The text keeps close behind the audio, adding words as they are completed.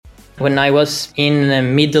When I was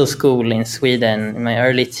in middle school in Sweden, in my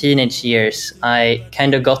early teenage years, I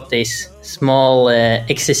kind of got this small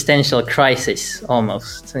existential crisis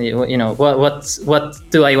almost. What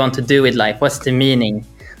do I want to do with life? What's the meaning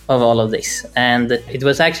of all of this? And it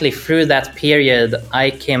was actually through that period I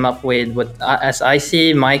came up with what, as I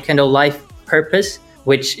see, my kind of life purpose,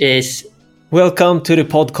 which is... Welcome to the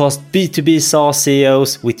podcast B2B SaaS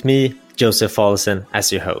CEOs with me, Joseph Olsen,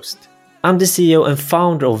 as your host. I'm the CEO and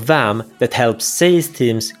founder of VAM that helps sales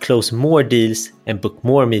teams close more deals and book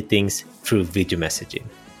more meetings through video messaging.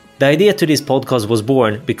 The idea to this podcast was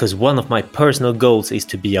born because one of my personal goals is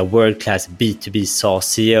to be a world-class B2B SaaS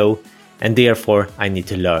CEO, and therefore I need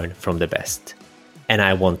to learn from the best. And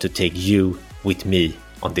I want to take you with me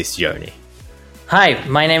on this journey. Hi,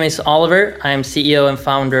 my name is Oliver. I'm CEO and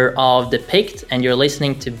founder of Depict, and you're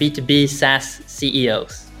listening to B2B SaaS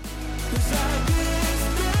CEOs.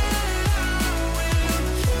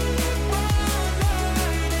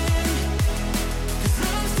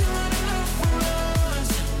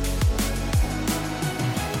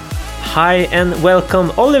 Hi and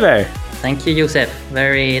welcome, Oliver. Thank you, Joseph.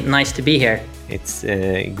 Very nice to be here. It's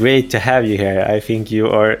great to have you here. I think you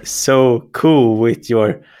are so cool with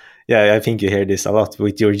your... I think you hear this a lot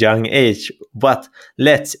with your young age. But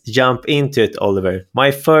let's jump into it, Oliver.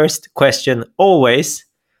 My first question always,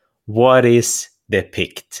 what is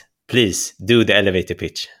Depict? Please do the elevator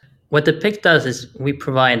pitch. What Depict does is we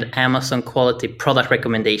provide Amazon quality product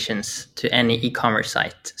recommendations to any e-commerce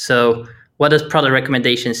site. So what does product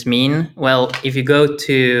recommendations mean? Well, if you go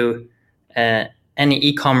to any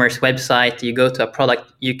e-commerce website, you go to a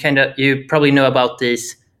product, you probably know about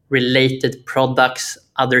these related products.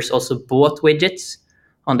 Others also bought widgets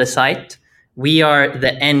on the site. We are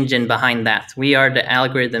the engine behind that. We are the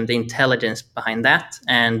algorithm, the intelligence behind that,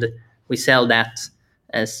 and we sell that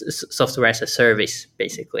as software as a service,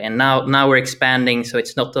 basically. And now we're expanding, so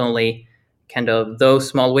it's not only kind of those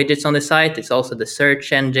small widgets on the site, it's also the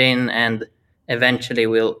search engine, and eventually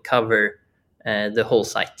we'll cover the whole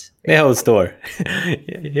site. The whole store.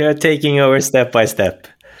 You're taking over step by step.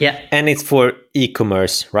 Yeah. And it's for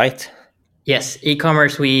e-commerce, right? Yes,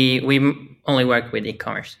 e-commerce, we only work with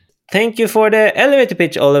e-commerce. Thank you for the elevator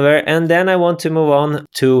pitch, Oliver. And then I want to move on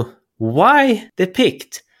to why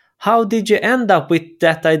Depict? How did you end up with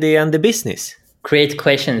that idea and the business? Great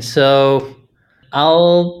question. So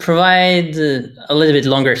I'll provide a little bit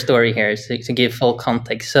longer story here to give full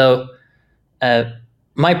context. So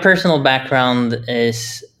my personal background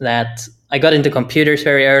is that I got into computers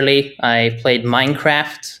very early. I played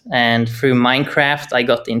Minecraft, and through Minecraft, I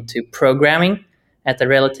got into programming at a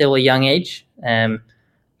relatively young age. Like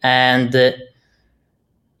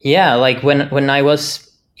when I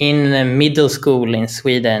was in middle school in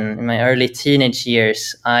Sweden, in my early teenage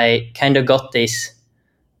years, I kind of got this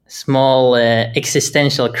small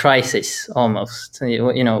existential crisis almost.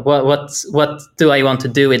 What do I want to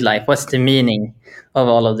do with life? What's the meaning of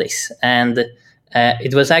all of this? And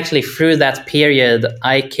it was actually through that period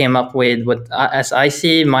I came up with what, as I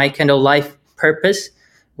see, my kind of life purpose,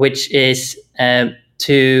 which is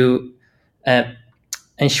to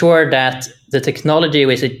ensure that the technology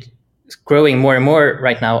which is growing more and more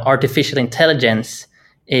right now, artificial intelligence,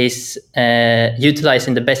 is utilized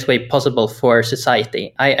in the best way possible for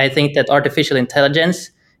society. I think that artificial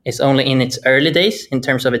intelligence is only in its early days in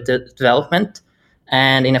terms of its development.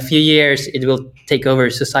 And in a few years, it will take over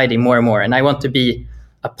society more and more. And I want to be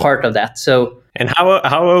a part of that. So, and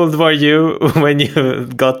how old were you when you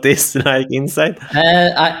got this insight?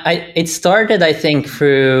 It started, I think,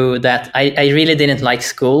 through that I really didn't like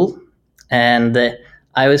school. And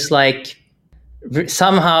I was like,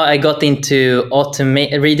 somehow I got into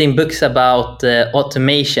reading books about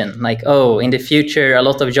automation. Like, in the future, a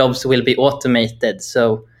lot of jobs will be automated.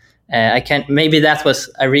 So maybe that was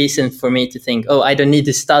a reason for me to think, I don't need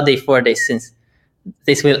to study for this since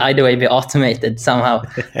this will either way be automated somehow.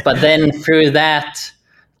 But then through that,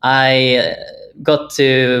 I got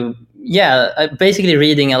to, basically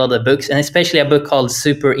reading a lot of books, and especially a book called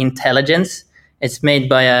Super Intelligence. It's made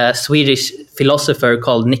by a Swedish philosopher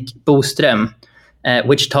called Nick Boström,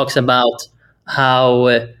 which talks about how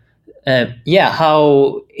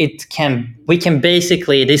we can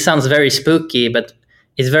basically, this sounds very spooky, but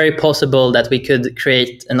it's very possible that we could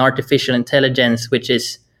create an artificial intelligence which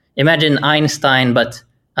is, imagine Einstein but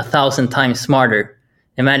 1,000 times smarter.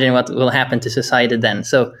 Imagine what will happen to society then.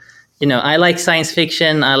 So, I like science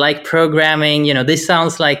fiction, I like programming, this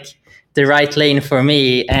sounds like the right lane for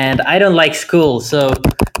me, and I don't like school, so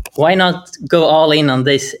why not go all in on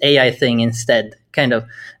this AI thing instead? Kind of.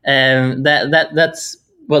 That's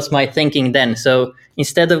was my thinking then. So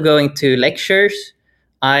instead of going to lectures,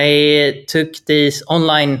 I took these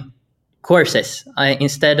online courses.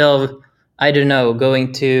 Instead of, I don't know,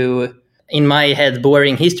 going to, in my head,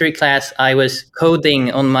 boring history class, I was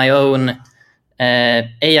coding on my own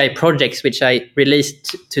AI projects, which I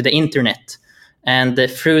released to the internet. And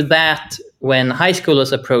through that, when high school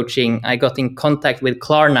was approaching, I got in contact with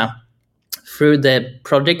Klarna through the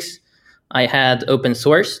projects I had open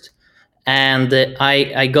sourced. And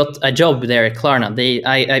I got a job there at Klarna.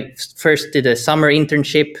 I first did a summer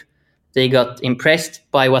internship. They got impressed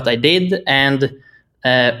by what I did, and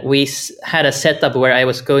we had a setup where I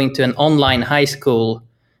was going to an online high school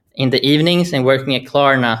in the evenings and working at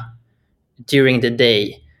Klarna during the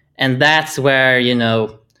day. And that's where,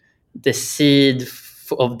 the seed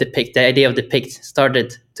of Depict, the idea of Depict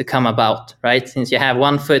started to come about, right? Since you have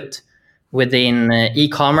one foot within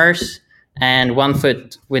e-commerce and one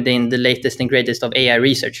foot within the latest and greatest of AI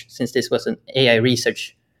research, since this was an AI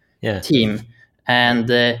research team. And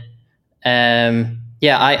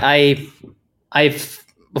I've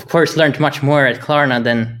of course learned much more at Klarna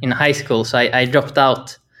than in high school. So I dropped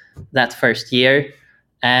out that first year,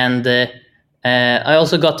 and I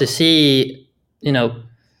also got to see,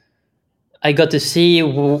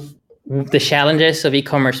 the challenges of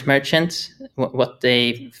e-commerce merchants, what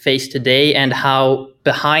they face today, and how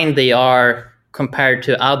behind they are compared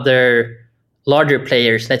to other larger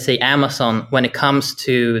players, let's say Amazon, when it comes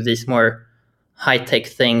to these more high-tech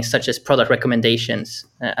things such as product recommendations.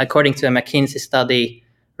 According to a McKinsey study,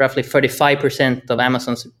 roughly 35% of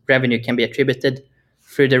Amazon's revenue can be attributed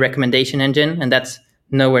through the recommendation engine, and that's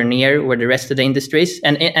nowhere near where the rest of the industry is.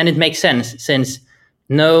 And it makes sense, since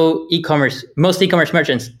most e-commerce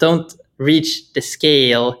merchants don't reach the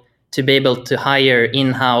scale to be able to hire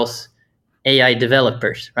in-house AI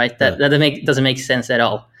developers, right? That doesn't make sense at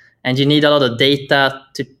all. And you need a lot of data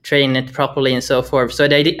to train it properly and so forth. So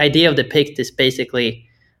the idea of Depict is basically,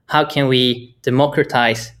 how can we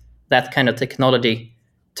democratize that kind of technology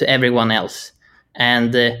to everyone else?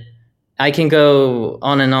 And I can go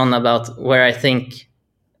on and on about where I think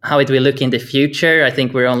how it will look in the future. I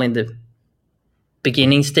think we're only in the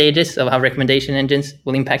beginning stages of how recommendation engines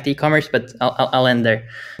will impact e-commerce, but I'll end there.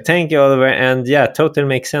 Thank you, Oliver. And yeah, totally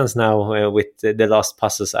makes sense now with the last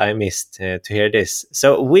passes I missed to hear this.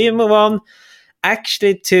 So we move on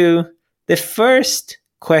actually to the first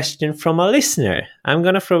question from a listener. I'm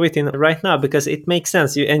going to throw it in right now because it makes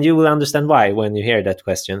sense, and you will understand why when you hear that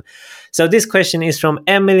question. So this question is from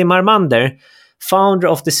Emily Marmander, founder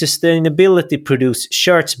of the sustainability produced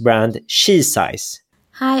shirts brand She Size.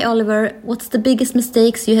 Hi, Oliver. What's the biggest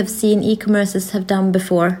mistakes you have seen e-commerces have done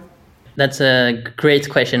before? That's a great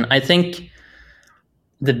question. I think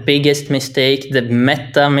the biggest mistake, the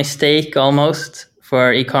meta mistake almost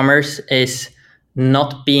for e-commerce, is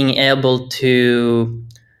not being able to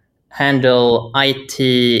handle IT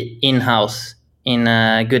in-house in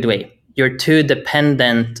a good way. You're too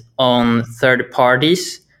dependent on third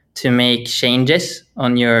parties to make changes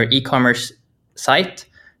on your e-commerce site.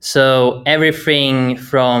 So everything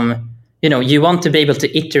from, you want to be able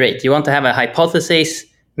to iterate. You want to have a hypothesis,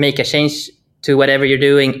 make a change to whatever you're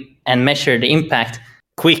doing, and measure the impact.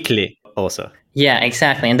 Quickly also. Yeah,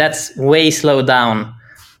 exactly. And that's way slowed down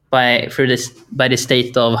by the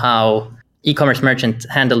state of how e-commerce merchants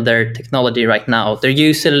handle their technology right now. They're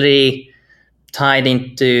usually tied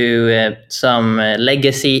into some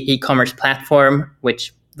legacy e-commerce platform,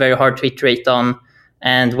 which very hard to iterate on.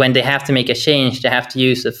 And when they have to make a change, they have to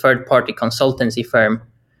use a third-party consultancy firm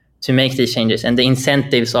to make these changes. And the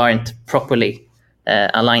incentives aren't properly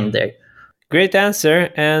aligned there. Great answer.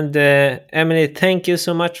 And Emily, thank you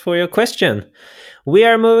so much for your question. We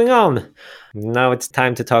are moving on. Now it's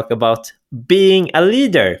time to talk about being a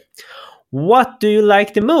leader. What do you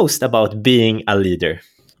like the most about being a leader?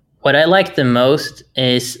 What I like the most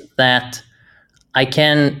is that I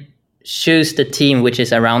can choose the team which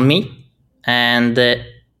is around me. And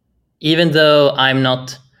even though I'm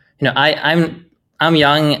not, I'm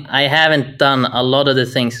young, I haven't done a lot of the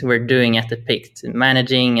things we're doing at Depict,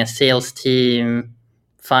 managing a sales team,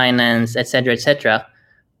 finance, etc.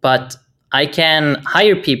 But I can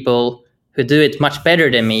hire people who do it much better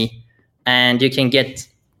than me, and you can get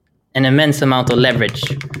an immense amount of leverage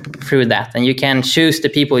through that. And you can choose the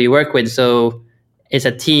people you work with, so it's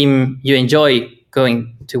a team you enjoy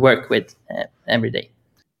going to work with every day.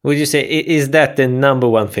 Would you say, is that the number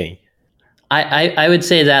one thing? I would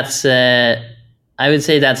say that's a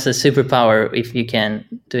superpower if you can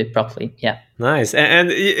do it properly. Yeah. Nice. And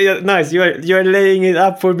nice. You're laying it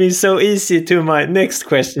up for me so easy to my next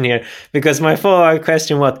question here, because my follow-up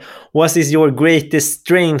question what is your greatest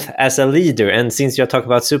strength as a leader? And since you're talking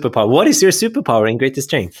about superpower, what is your superpower and greatest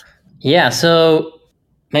strength? Yeah. So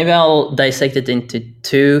maybe I'll dissect it into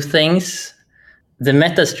two things. The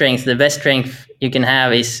meta strength, the best strength you can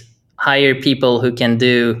have is hire people who can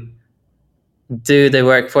do the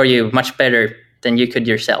work for you much better than you could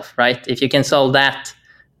yourself, right? If you can solve that,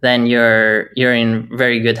 then you're in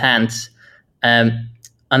very good hands.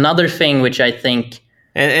 Another thing which I think,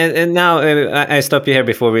 and now I stop you here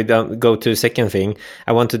before we go to the second thing.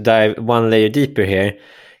 I want to dive one layer deeper here.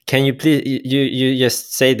 Can you please, you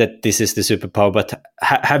just say that this is the superpower, but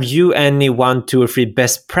have you any 1, 2, or 3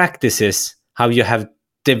 best practices how you have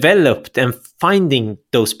developed and finding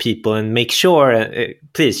those people and make sure?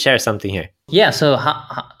 Please share something here. Yeah. So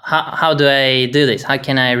how do I do this? How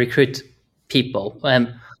can I recruit people?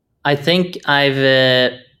 I think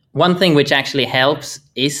one thing which actually helps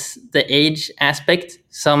is the age aspect.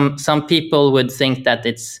 Some people would think that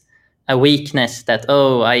it's a weakness that,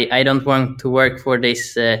 I don't want to work for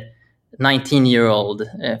this 19-year-old,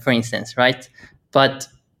 for instance, right? But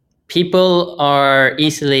people are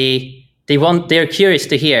they're curious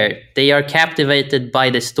to hear. They are captivated by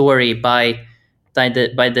the story, by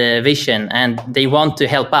the vision, and they want to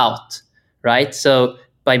help out, right? So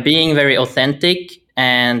by being very authentic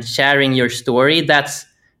and sharing your story, that's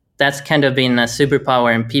kind of been a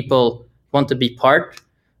superpower, and people want to be part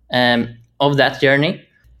of that journey.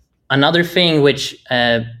 Another thing which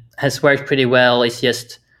has worked pretty well is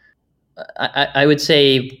just, I would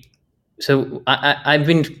say, so I've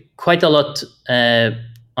been quite a lot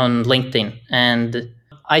on LinkedIn, and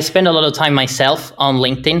I spend a lot of time myself on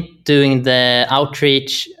LinkedIn doing the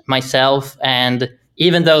outreach myself. And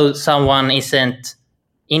even though someone isn't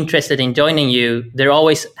interested in joining you, they're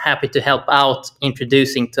always happy to help out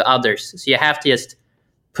introducing to others. So you have to just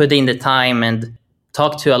put in the time and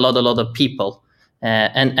talk to a lot of people.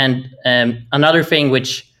 Another thing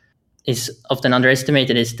which is often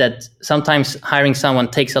underestimated is that sometimes hiring someone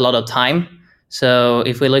takes a lot of time. So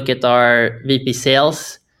if we look at our VP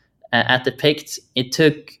sales at Depict, it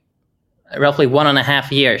took roughly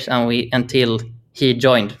 1.5 years until he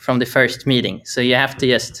joined from the first meeting. So you have to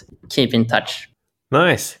just keep in touch.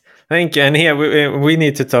 Nice. Thank you. And here we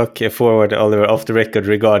need to talk forward, Oliver, off the record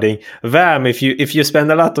regarding VAM. If you spend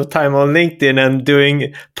a lot of time on LinkedIn and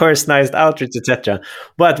doing personalized outreach, etc.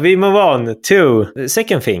 But we move on to the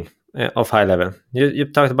second thing of high level. You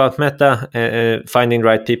talked about meta, finding the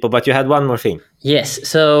right people, but you had one more thing. Yes.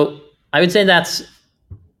 So I would say that's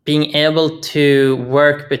being able to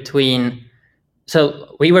work between.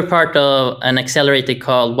 So we were part of an accelerator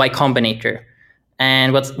called Y Combinator.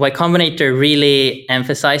 And what Y Combinator really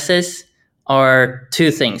emphasizes are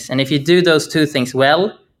two things. And if you do those two things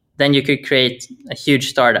well, then you could create a huge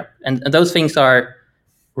startup. And those things are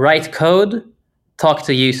write code, talk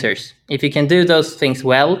to users. If you can do those things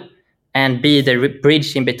well and be the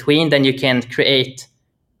bridge in between, then you can create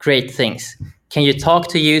great things. Can you talk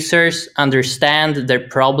to users, understand their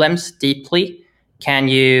problems deeply? Can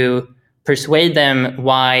you persuade them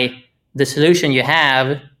why the solution you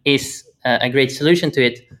have is a great solution to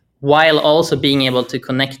it, while also being able to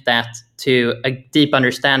connect that to a deep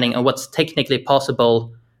understanding of what's technically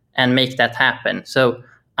possible and make that happen? So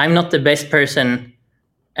I'm not the best person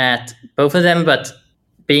at both of them, but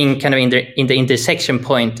being kind of in the intersection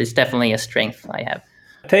point is definitely a strength I have.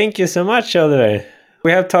 Thank you so much, Oliver.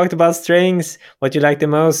 We have talked about strengths, what you like the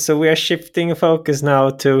most, so we are shifting focus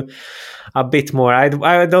now to a bit more, I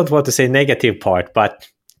don't want to say negative part, but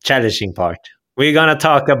challenging part. We're going to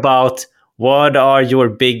talk about what are your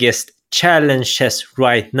biggest challenges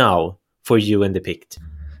right now for you and Depict.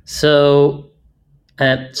 So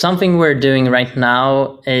something we're doing right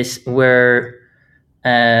now is we're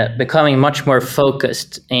becoming much more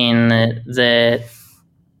focused in the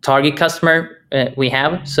target customer we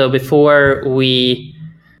have. So before we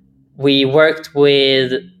worked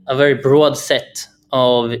with a very broad set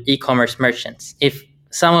of e-commerce merchants. If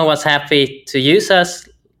someone was happy to use us,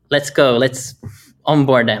 let's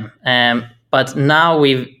onboard them. But now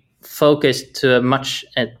we've focused to a much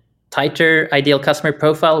tighter ideal customer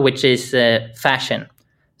profile, which is fashion.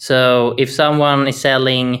 So if someone is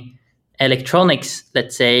selling electronics,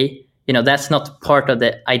 let's say, that's not part of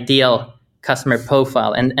the ideal customer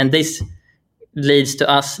profile. And this leads to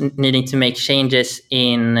us needing to make changes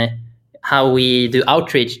in how we do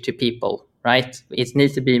outreach to people, right? It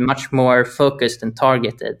needs to be much more focused and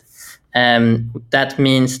targeted. That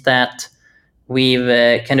means that we've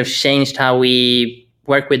kind of changed how we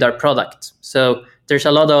work with our product. So there's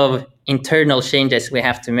a lot of internal changes we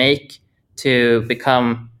have to make to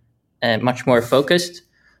become much more focused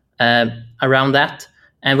around that.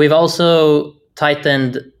 And we've also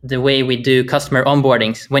tightened the way we do customer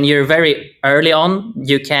onboardings. When you're very early on,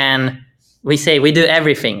 we say we do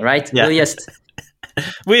everything, right? Yeah. We'll just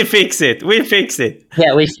We fix it. We fix it.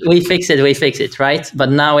 Yeah, we fix it, right?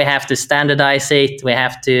 But now we have to standardize it. We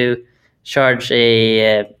have to charge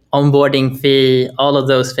a onboarding fee, all of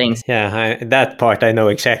those things. Yeah, that part I know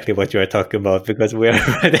exactly what you are talking about because we're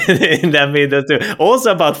in that middle too.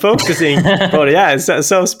 Also about focusing. Yeah,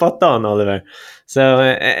 so spot on, Oliver.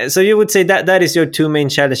 So you would say that is your two main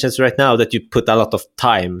challenges right now that you put a lot of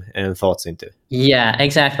time and thoughts into. Yeah,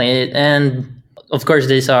 exactly. And of course,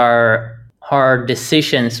 these are hard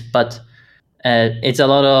decisions, but it's a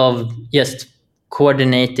lot of just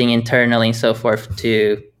coordinating internally and so forth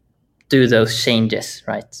to do those changes,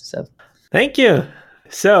 right? So Thank you.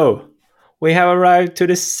 So we have arrived to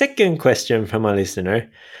the second question from a listener,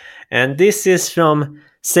 and this is from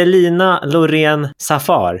Selina Lorraine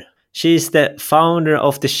Safar. She's the founder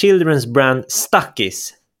of the children's brand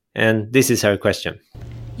Stuckies, and this is her question.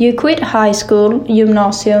 You quit high school,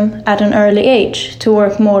 gymnasium at an early age to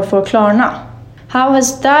work more for Klarna. How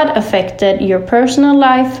has that affected your personal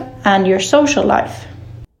life and your social life?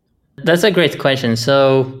 that's a great question.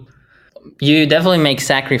 So you definitely make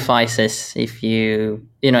sacrifices if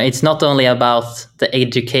it's not only about the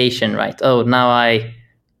education, right? Oh, now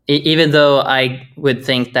even though I would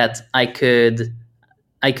think that I could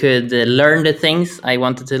learn the things I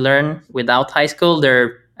wanted to learn without high school,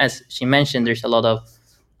 there, as she mentioned, there's a lot of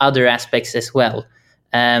other aspects as well.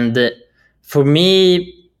 And for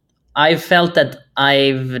me, I felt that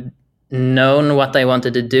I've known what I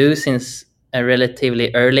wanted to do since a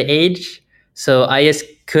relatively early age. So I just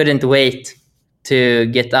couldn't wait to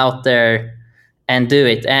get out there and do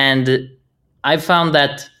it. And I found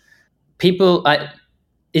that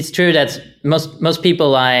it's true that most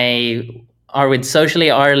people I are with socially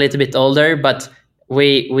are a little bit older, but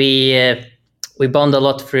we bond a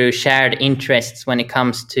lot through shared interests when it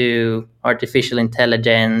comes to artificial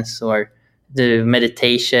intelligence or the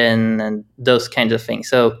meditation and those kinds of things.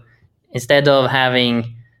 So instead of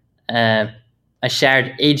having a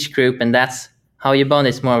shared age group, and that's how you bond,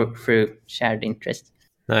 it's more through shared interest.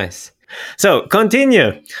 Nice. So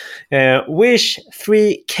continue. Which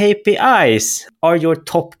 3 KPIs are your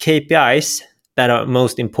top KPIs that are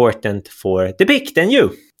most important for Depict and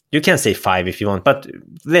you? You can say 5 if you want, but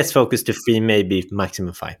let's focus to 3, maybe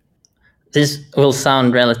maximum 5. This will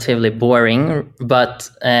sound relatively boring, but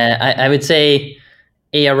I would say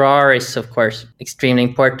ARR is, of course, extremely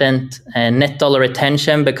important. Net dollar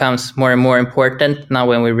retention becomes more and more important now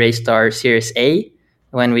when we raised our Series A.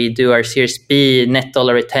 When we do our Series B, net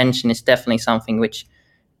dollar retention is definitely something which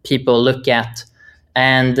people look at.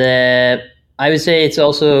 And I would say it's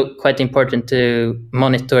also quite important to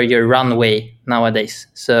monitor your runway nowadays.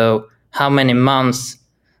 So how many months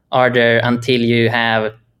are there until you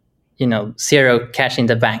have, zero cash in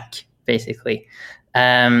the bank, basically?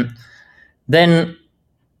 Then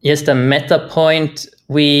just a meta point,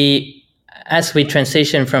 as we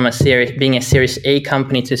transition from being a Series A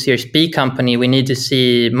company to Series B company, we need to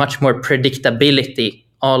see much more predictability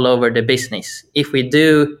all over the business. If we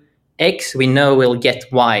do X, we know we'll get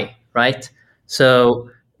Y, right? So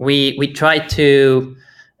we try to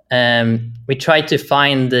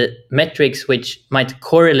find the metrics which might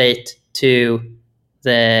correlate to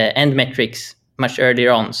the end metrics much earlier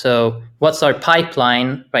on. So what's our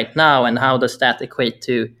pipeline right now, and how does that equate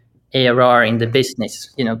to ARR in the business?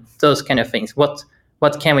 Those kind of things. What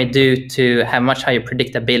can we do to have much higher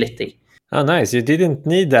predictability? Oh, nice. You didn't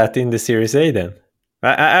need that in the Series A then.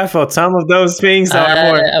 I thought some of those things are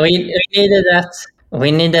more... We needed that. We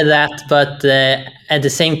needed that, but at the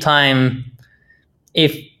same time,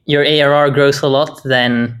 if your ARR grows a lot,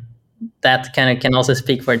 then that kind of can also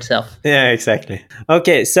speak for itself. Yeah, exactly.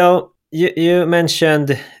 Okay, so you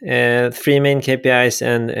mentioned 3 main KPIs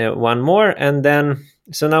and 1 more, and then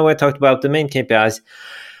so now I talked about the main KPIs.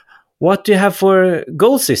 What do you have for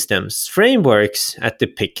goal systems, frameworks at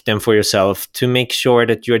Depict and for yourself to make sure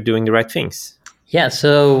that you're doing the right things? Yeah,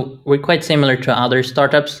 so we're quite similar to other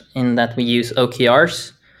startups in that we use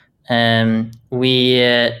OKRs.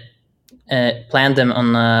 We plan them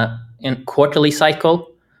on a quarterly cycle.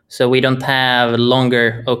 So we don't have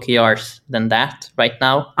longer OKRs than that right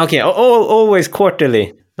now. Okay, always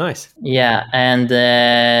quarterly. Nice. Yeah, and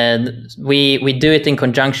we do it in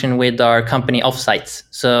conjunction with our company offsites.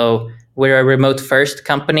 So we're a remote first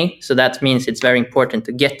company. So that means it's very important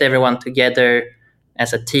to get everyone together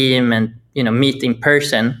as a team and meet in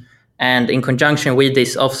person. And in conjunction with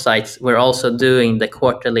these offsites, we're also doing the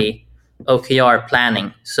quarterly OKR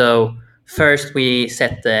planning. So first, we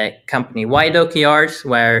set the company-wide OKRs,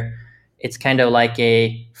 where it's kind of like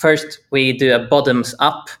first we do a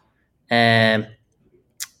bottoms-up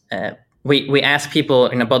we ask people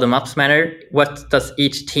in a bottom-up manner, what does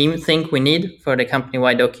each team think we need for the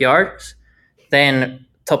company-wide OKRs? Then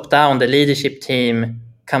top-down, the leadership team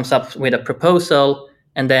comes up with a proposal,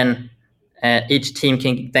 and then each team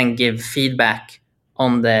can then give feedback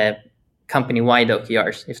on the company-wide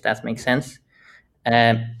OKRs, if that makes sense.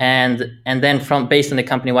 And then from based on the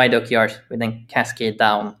company-wide OKRs, we then cascade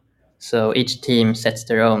down. So each team sets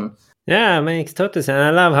their own. Yeah, it makes total sense. I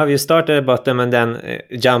love how you start at the bottom and then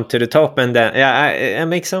jump to the top, and then it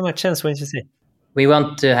makes so much sense when you say. We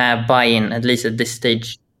want to have buy-in at least at this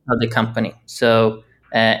stage of the company. So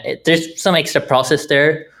there's some extra process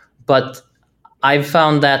there, but I've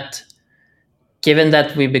found that given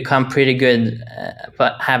that we become pretty good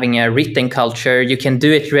at having a written culture, you can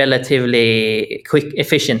do it relatively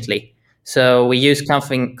efficiently. So we use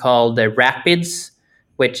something called the Rapids,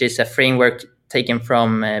 which is a framework taken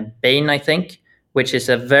from Bain, I think, which is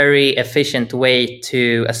a very efficient way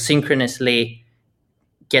to asynchronously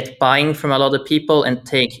get buy-in from a lot of people and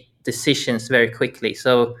take decisions very quickly.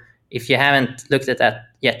 So if you haven't looked at that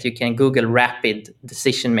yet, you can Google rapid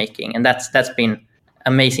decision making, and that's been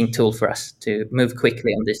amazing tool for us to move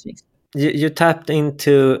quickly on these things. You tapped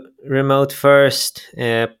into remote first,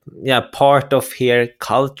 part of here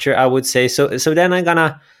culture, I would say. So then I'm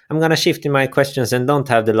gonna shift in my questions and don't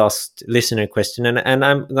have the last listener question, and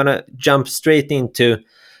I'm gonna jump straight into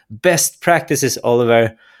best practices,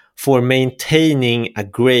 Oliver, for maintaining a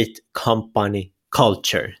great company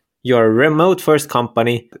culture. You're a remote first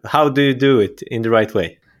company. How do you do it in the right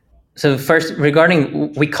way? So first,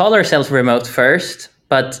 regarding, we call ourselves remote first,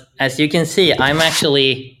 but as you can see,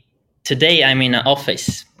 today I'm in an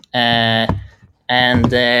office.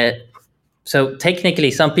 So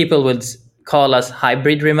technically some people would call us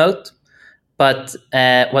hybrid remote, but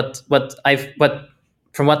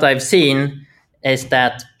from what I've seen is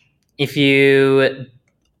that if you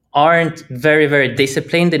aren't very, very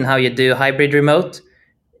disciplined in how you do hybrid remote,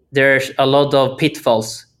 there's a lot of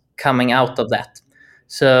pitfalls coming out of that.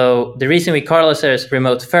 So the reason we call ourselves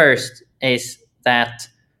remote first is that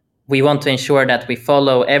we want to ensure that we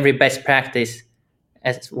follow every best practice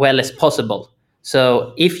as well as possible.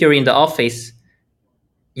 So if you're in the office,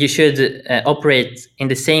 you should operate in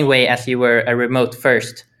the same way as you were a remote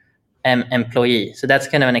first employee. So that's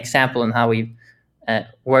kind of an example on how we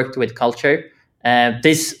worked with culture.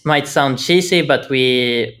 This might sound cheesy, but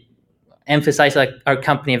we emphasize our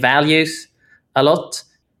company values a lot.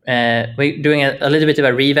 We're doing a little bit of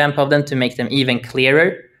a revamp of them to make them even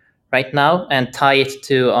clearer right now and tie it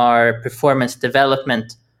to our performance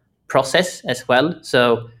development process as well.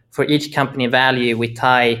 So for each company value, we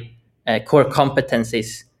tie core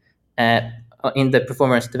competencies in the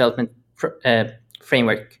performance development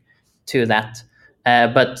framework to that.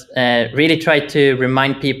 But really try to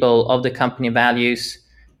remind people of the company values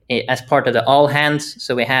as part of the all hands.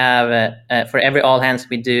 So we have for every all hands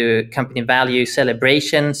we do company value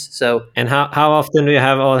celebrations. So and how often do you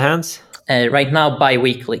have all hands? Right now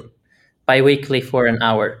bi-weekly for an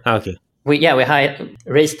hour. Okay. We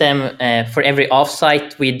raise them for every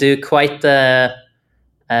offsite. We do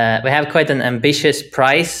we have quite an ambitious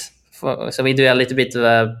price. So we do a little bit of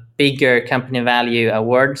a bigger company value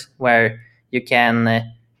award where you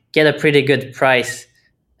can get a pretty good price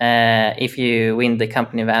if you win the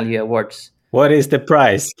company value awards. What is the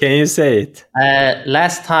price? Can you say it?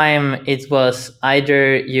 Last time it was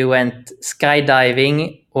either you went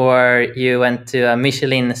skydiving or you went to a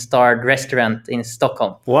Michelin-starred restaurant in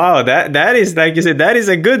Stockholm. Wow, that is, like you said, that is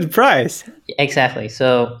a good price. Exactly.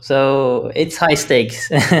 So it's high stakes.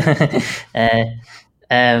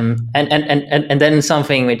 And then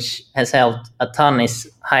something which has helped a ton is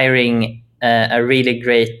hiring a really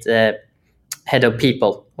great head of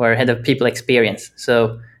people or head of people experience.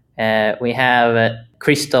 So we have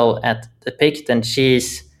Crystal at Depict, and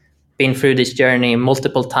she's been through this journey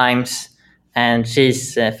multiple times, and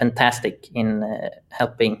she's fantastic in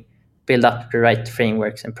helping build up the right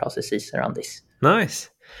frameworks and processes around this. Nice.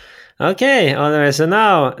 Okay, Oliver, so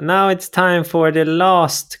now it's time for the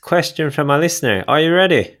last question from a listener. Are you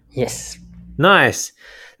ready? Yes. Nice.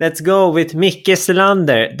 Let's go with Micke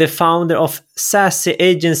Selander, the founder of Sassy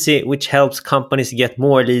Agency, which helps companies get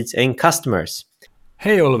more leads and customers.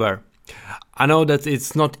 Hey Oliver, I know that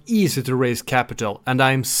it's not easy to raise capital, and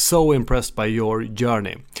I'm so impressed by your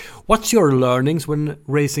journey. What's your learnings when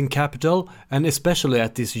raising capital, and especially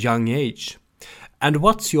at this young age? And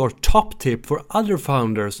what's your top tip for other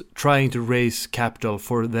founders trying to raise capital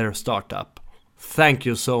for their startup? Thank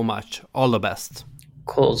you so much. All the best.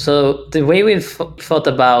 Cool. So the way we've thought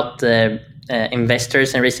about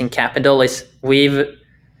investors and raising capital is we've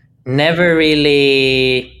never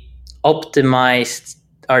really optimized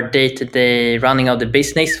our day-to-day running of the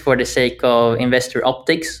business for the sake of investor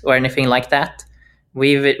optics or anything like that.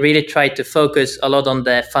 We've really tried to focus a lot on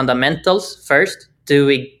the fundamentals first. Do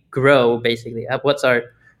we grow, basically? What's our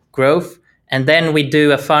growth? And then we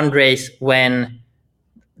do a fundraise when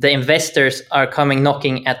the investors are coming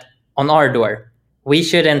knocking on our door. We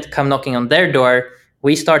shouldn't come knocking on their door.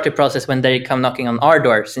 We start the process when they come knocking on our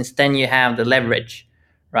door, since then you have the leverage,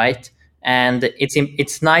 right? And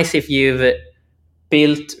it's nice if you've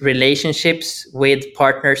built relationships with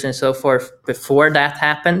partners and so forth before that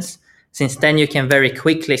happens, since then you can very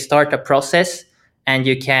quickly start a process and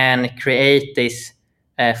you can create this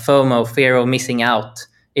FOMO, fear of missing out.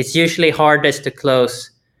 It's usually hardest to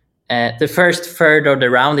close. The first third of the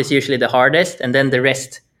round is usually the hardest, and then the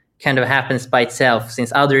rest kind of happens by itself,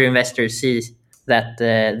 since other investors see that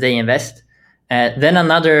they invest. Then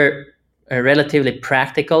another relatively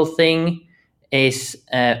practical thing is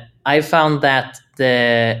I found that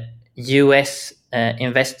the US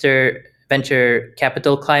investor venture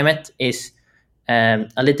capital climate is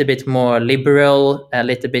a little bit more liberal, a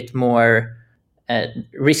little bit more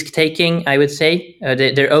risk taking, I would say.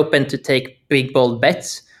 They're open to take big, bold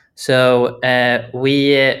bets. So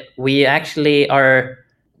we actually are.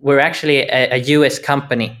 We're actually a US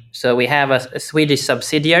company. So we have a Swedish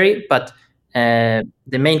subsidiary, but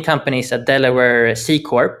the main company is a Delaware C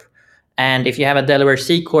Corp. And if you have a Delaware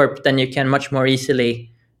C Corp, then you can much more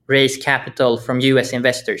easily raise capital from US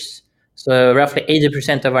investors. So roughly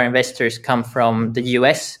 80% of our investors come from the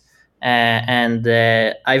US. And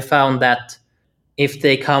I found that if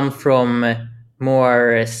they come from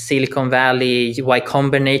more Silicon Valley, Y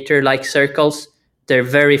Combinator-like circles, they're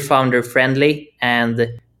very founder-friendly, and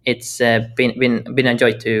it's been a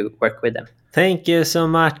joy to work with them. Thank you so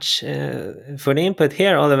much for the input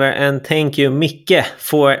here, Oliver, and thank you, Micke,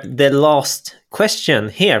 for the last question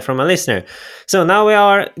here from a listener. So now we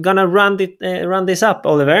are gonna run this up,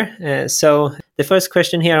 Oliver. So the first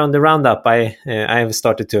question here on the roundup, I have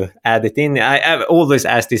started to add it in. I've always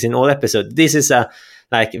asked this in all episodes. This is a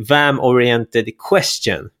like VAM-oriented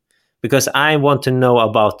question because I want to know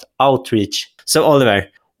about outreach. So Oliver,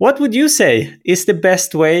 what would you say is the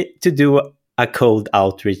best way to do a cold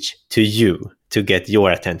outreach to you to get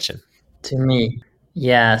your attention? To me,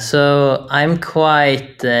 yeah. So I'm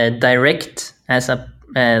quite direct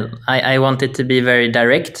I want it to be very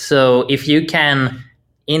direct. So if you can,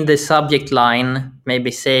 in the subject line,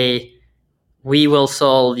 maybe say, "We will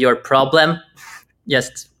solve your problem."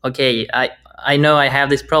 Just okay. I know I have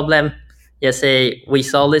this problem. Just say, "We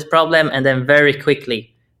solve this problem," and then very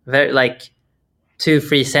quickly, very like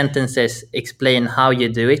 2-3 sentences, explain how you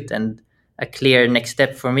do it and a clear next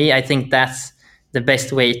step for me. I think that's the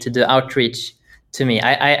best way to do outreach to me.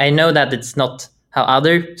 I know that it's not how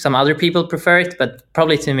some other people prefer it, but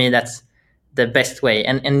probably to me that's the best way.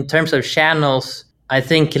 And in terms of channels, I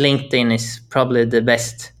think LinkedIn is probably the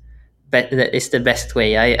best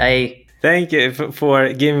way. Thank you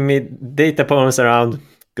for giving me data points around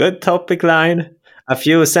good topic line, a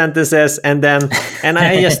few sentences, and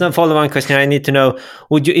I just follow one question. I need to know: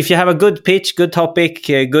 would you, if you have a good pitch, good topic,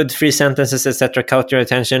 good 3 sentences, etc., caught your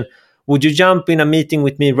attention? Would you jump in a meeting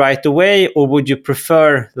with me right away, or would you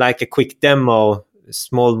prefer like a quick demo,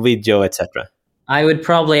 small video, etc.? I would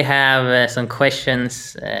probably have some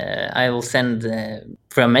questions. I will send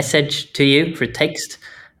for a message to you for text,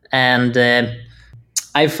 and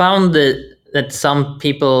I found that some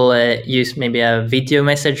people use maybe a video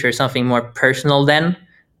message or something more personal. Then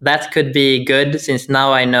that could be good, since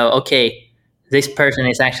now I know, okay, this person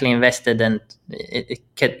is actually invested and it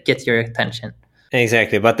gets your attention.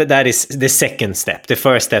 Exactly, but that is the second step. The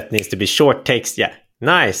first step needs to be short text. Yeah,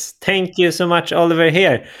 nice. Thank you so much, Oliver,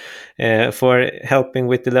 here for helping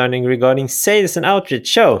with the learning regarding sales and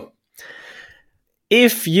outreach. So,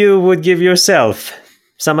 if you would give yourself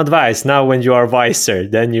some advice now when you are wiser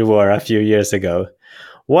than you were a few years ago,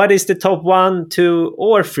 what is the top 1, 2,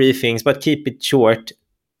 or 3 things, but keep it short,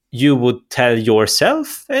 you would tell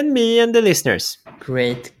yourself and me and the listeners?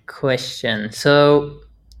 Great question. So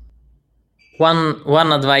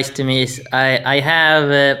one advice to me is I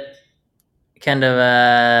have a kind of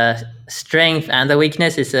a strength and a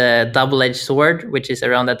weakness. Is a double-edged sword, which is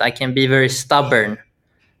around that I can be very stubborn.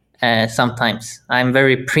 Sometimes I'm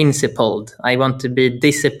very principled. I want to be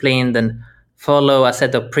disciplined and follow a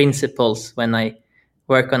set of principles when I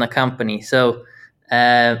work on a company. So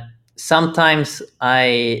sometimes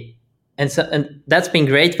and that's been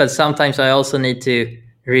great, but sometimes I also need to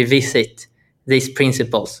revisit these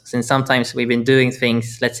principles, since sometimes we've been doing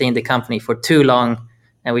things, let's say in the company, for too long,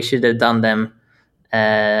 and we should have done them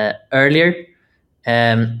earlier.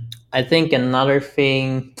 I think another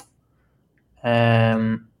thing,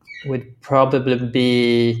 would probably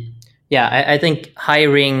be, I think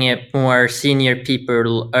hiring more senior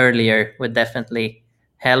people earlier would definitely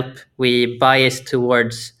help. We bias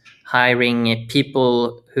towards hiring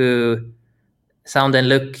people who sound and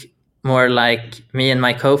look more like me and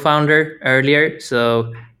my co-founder earlier.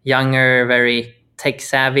 So younger, very tech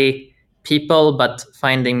savvy people, but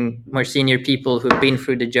finding more senior people who've been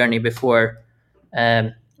through the journey before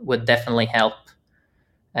would definitely help.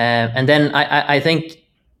 And then I think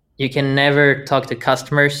you can never talk to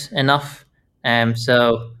customers enough. And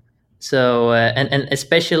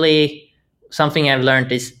especially something I've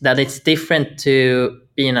learned is that it's different to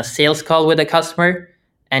be in a sales call with a customer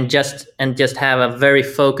and just have a very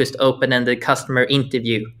focused, open-ended customer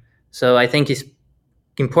interview. So I think it's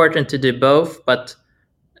important to do both, but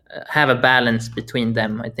have a balance between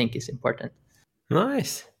them, I think is important.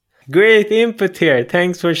 Nice. Great input here.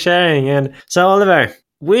 Thanks for sharing. And so, Oliver,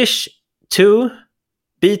 which two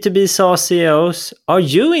B2B SaaS CEOs are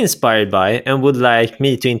you inspired by and would like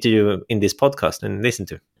me to interview in this podcast and listen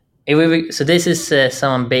to? So this is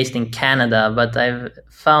someone based in Canada, but I've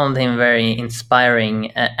found him very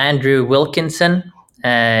inspiring. Andrew Wilkinson.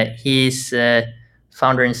 He's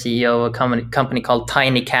founder and CEO of a company called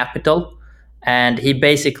Tiny Capital, and he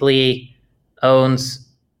basically owns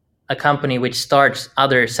a company which starts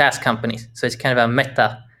other SaaS companies. So it's kind of a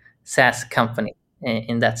meta SaaS company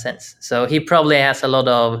in that sense. So he probably has a lot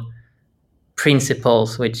of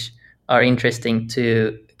principles which are interesting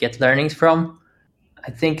to get learnings from. I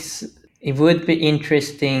think it would be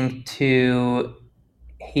interesting to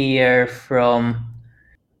hear from,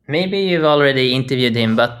 maybe you've already interviewed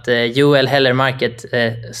him, but Joel Hellermark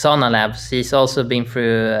at Sana Labs. He's also been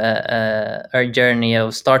through a journey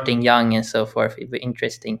of starting young and so forth. It'd be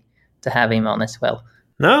interesting to have him on as well.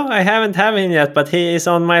 No, I haven't had him yet, but he is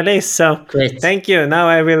on my list. So Great. Thank you. Now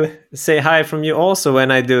I will say hi from you also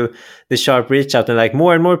when I do the sharp reach out, and like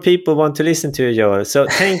more and more people want to listen to you, Joel. So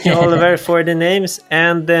thank you, Oliver, for the names.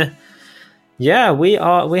 And we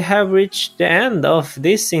have reached the end of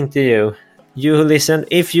this interview. You who listened,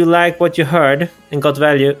 if you like what you heard and got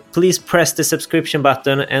value, please press the subscription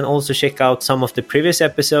button and also check out some of the previous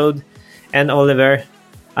episodes. And Oliver,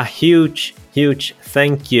 a huge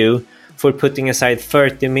thank you for putting aside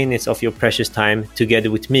 30 minutes of your precious time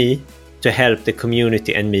together with me to help the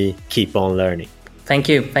community and me keep on learning. Thank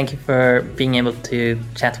you for being able to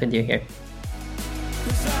chat with you here.